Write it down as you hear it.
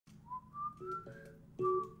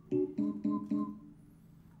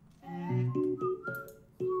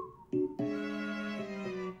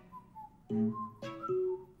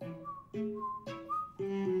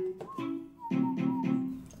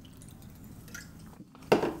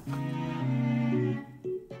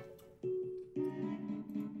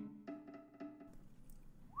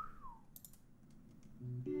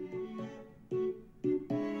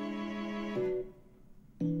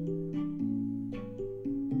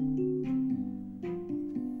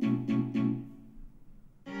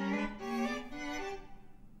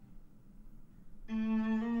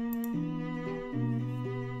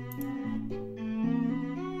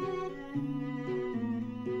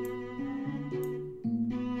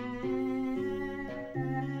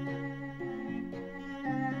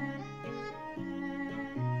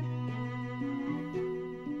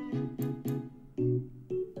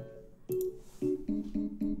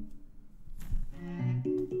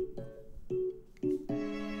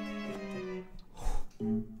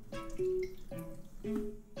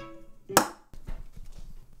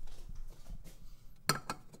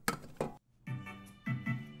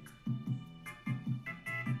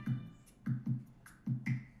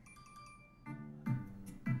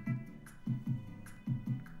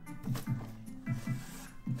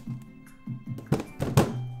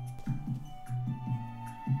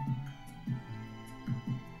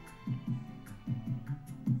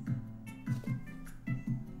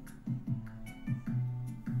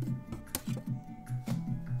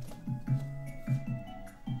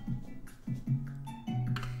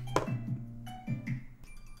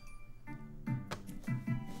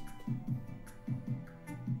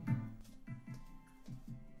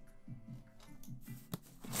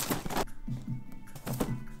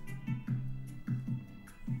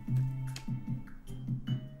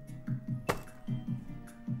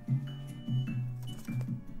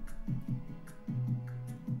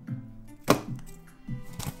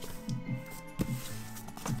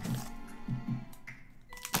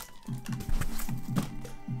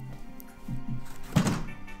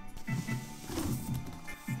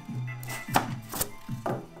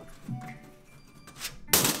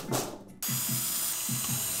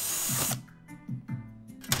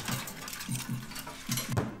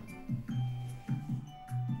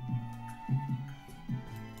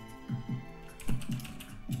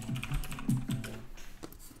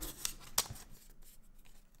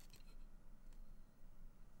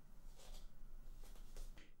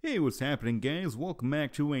Hey, what's happening guys? Welcome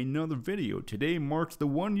back to another video. Today marks the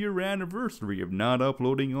 1-year anniversary of not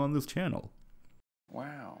uploading on this channel.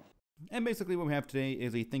 Wow. And basically what we have today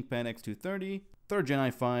is a Thinkpad X230, 3rd Gen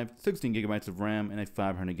i5, 16GB of RAM, and a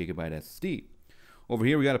 500GB SSD. Over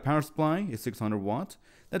here we got a power supply, a 600 watt,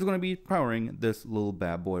 that's going to be powering this little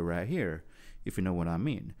bad boy right here, if you know what I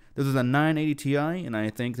mean. This is a 980 Ti, and I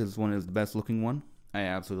think this one is the best looking one. I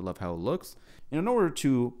absolutely love how it looks. And in order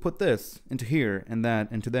to put this into here and that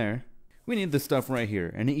into there, we need this stuff right here,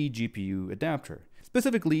 an eGPU adapter.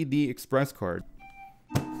 Specifically the express card.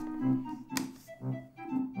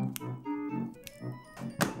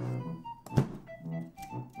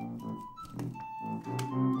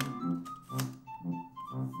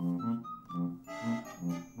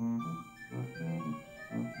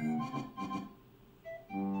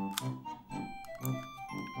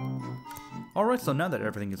 Alright, so now that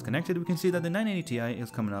everything is connected, we can see that the 980 Ti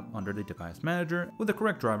is coming up under the device manager with the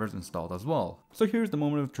correct drivers installed as well. So here's the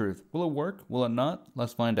moment of truth. Will it work? Will it not?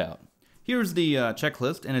 Let's find out. Here's the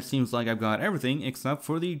checklist, and it seems like I've got everything except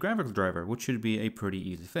for the graphics driver, which should be a pretty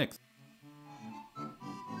easy fix.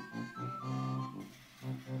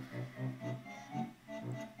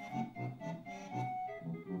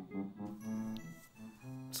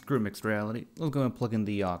 Screw mixed reality. Let's go and plug in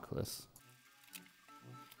the Oculus.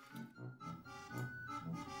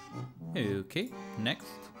 Okay, next,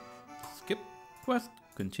 skip, quest,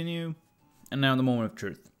 continue, and now the moment of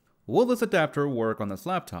truth. Will this adapter work on this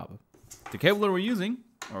laptop? The cable that we're using,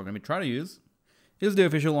 or we're going to try to use, is the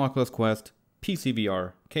official Oculus Quest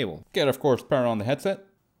PCVR cable. Get, of course, power on the headset.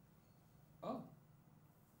 Oh,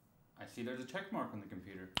 I see there's a check mark on the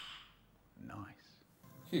computer. Nice.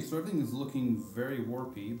 Okay, so everything is looking very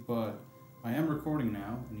warpy, but I am recording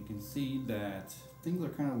now, and you can see that things are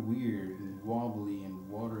kind of weird and wobbly and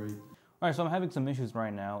watery. Alright, so I'm having some issues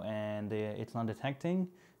right now, and it's not detecting.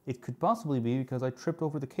 It could possibly be because I tripped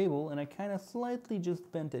over the cable, and I kind of slightly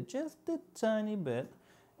just bent it just a tiny bit,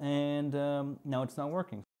 and now it's not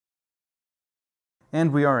working.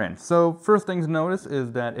 And we are in. So first thing to notice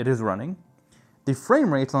is that it is running. The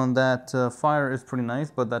frame rates on that Fire is pretty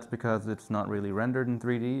nice, but that's because it's not really rendered in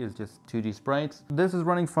 3D, it's just 2D sprites. This is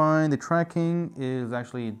running fine. The tracking is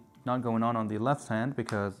actually not going on the left hand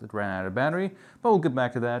because it ran out of battery, but we'll get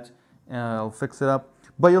back to that. I'll fix it up.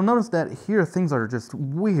 But you'll notice that here things are just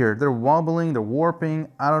weird. They're wobbling, they're warping,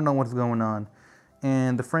 I don't know what's going on.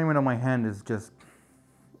 And the frame rate on my hand is just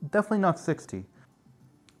definitely not 60.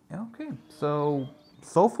 Okay, so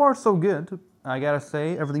far so good. I gotta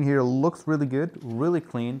say, everything here looks really good, really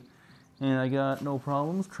clean, and I got no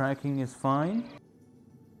problems. Tracking is fine.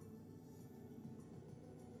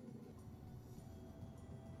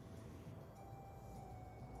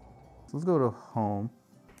 So let's go to home.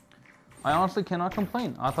 I honestly cannot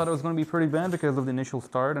complain. I thought it was going to be pretty bad because of the initial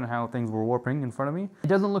start and how things were warping in front of me. It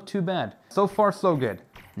doesn't look too bad. So far so good.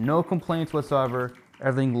 No complaints whatsoever.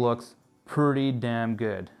 Everything looks pretty damn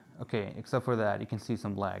good. Okay, except for that, you can see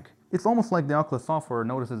some lag. It's almost like the Oculus software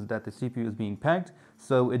notices that the CPU is being pegged,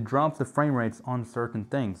 so it drops the frame rates on certain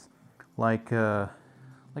things, like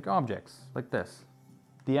objects, like this.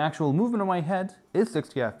 The actual movement of my head is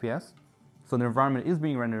 60 FPS, so the environment is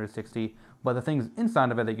being rendered at 60, but the things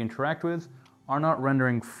inside of it that you interact with are not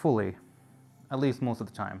rendering fully, at least most of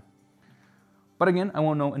the time. But again, I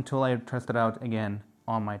won't know until I test it out again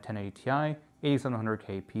on my 1080 Ti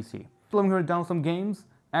 8700K PC. So let me go down some games,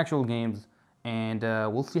 actual games, and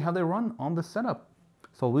we'll see how they run on this setup.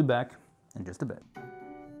 So I'll be back in just a bit.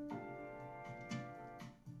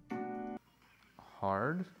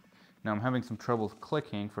 Hard. Now I'm having some trouble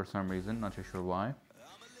clicking for some reason, not too sure why.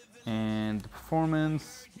 And the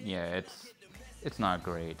performance, yeah, it's not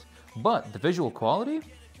great. But the visual quality,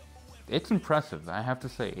 it's impressive, I have to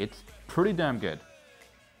say. It's pretty damn good.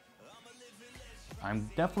 I'm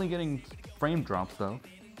definitely getting frame drops though.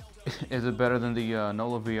 Is it better than the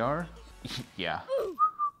NOLA VR? Yeah.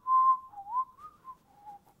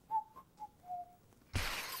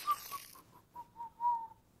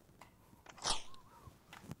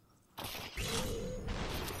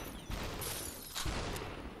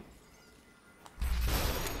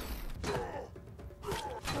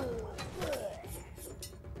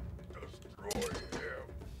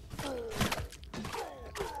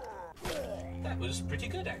 That was pretty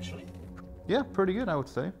good, actually. Yeah, pretty good, I would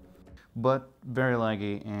say. But very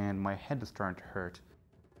laggy, and my head is starting to hurt.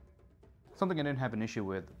 Something I didn't have an issue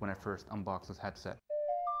with when I first unboxed this headset.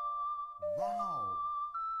 Wow!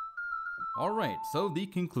 Alright, so the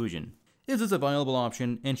conclusion. Is this a viable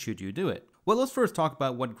option, and should you do it? Well, let's first talk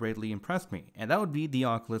about what greatly impressed me, and that would be the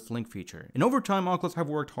Oculus Link feature. And over time, Oculus have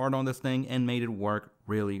worked hard on this thing and made it work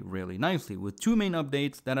really nicely, with two main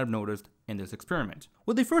updates that I've noticed in this experiment.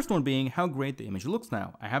 With the first one being how great the image looks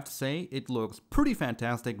now. I have to say, it looks pretty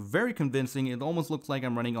fantastic, very convincing. It almost looks like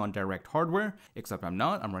I'm running on direct hardware, except I'm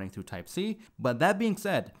not, I'm running through Type-C. But that being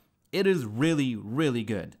said, it is really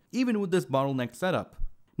good, even with this bottleneck setup.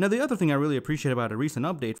 Now, the other thing I really appreciate about a recent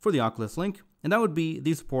update for the Oculus Link, and that would be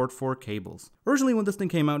the support for cables. Originally, when this thing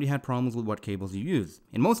came out, you had problems with what cables you use.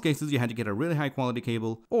 In most cases, you had to get a really high quality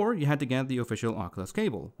cable, or you had to get the official Oculus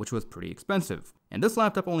cable, which was pretty expensive. And this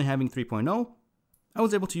laptop only having 3.0, I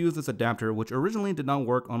was able to use this adapter, which originally did not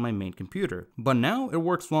work on my main computer, but now it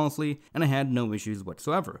works flawlessly and I had no issues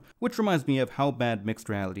whatsoever, which reminds me of how bad mixed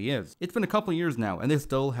reality is. It's been a couple years now and they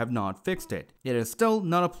still have not fixed it. It is still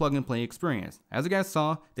not a plug and play experience. As you guys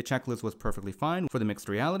saw, the checklist was perfectly fine for the mixed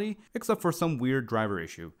reality, except for some weird driver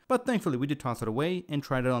issue. But thankfully we did toss it away and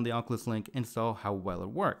tried it on the Oculus Link and saw how well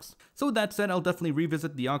it works. So with that said, I'll definitely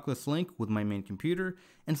revisit the Oculus Link with my main computer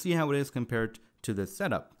and see how it is compared to this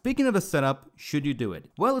setup. Speaking of the setup, should you do it?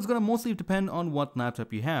 Well, it's gonna mostly depend on what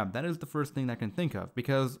laptop you have. That is the first thing I can think of,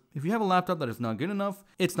 because if you have a laptop that is not good enough,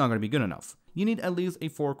 it's not gonna be good enough. You need at least a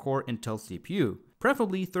 4-core Intel CPU,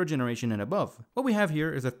 preferably 3rd generation and above. What we have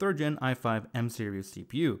here is a 3rd gen i5 M series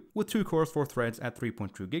CPU, with 2 cores, 4 threads at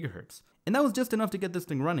 3.2 GHz. And that was just enough to get this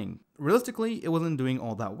thing running. Realistically, it wasn't doing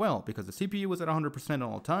all that well because the CPU was at 100% at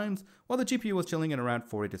all times, while the GPU was chilling at around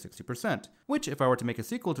 40 to 60%, which if I were to make a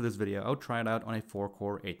sequel to this video, I would try it out on a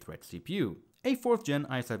 4-core 8-thread CPU, a 4th gen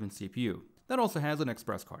i7 CPU, that also has an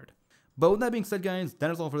express card. But with that being said guys,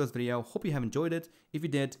 that is all for this video. Hope you have enjoyed it. If you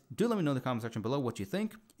did, do let me know in the comment section below what you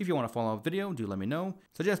think. If you want to follow up video, do let me know.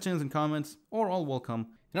 Suggestions and comments are all welcome.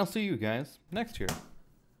 And I'll see you guys next year.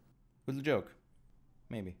 With a joke.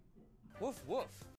 Maybe. Woof woof.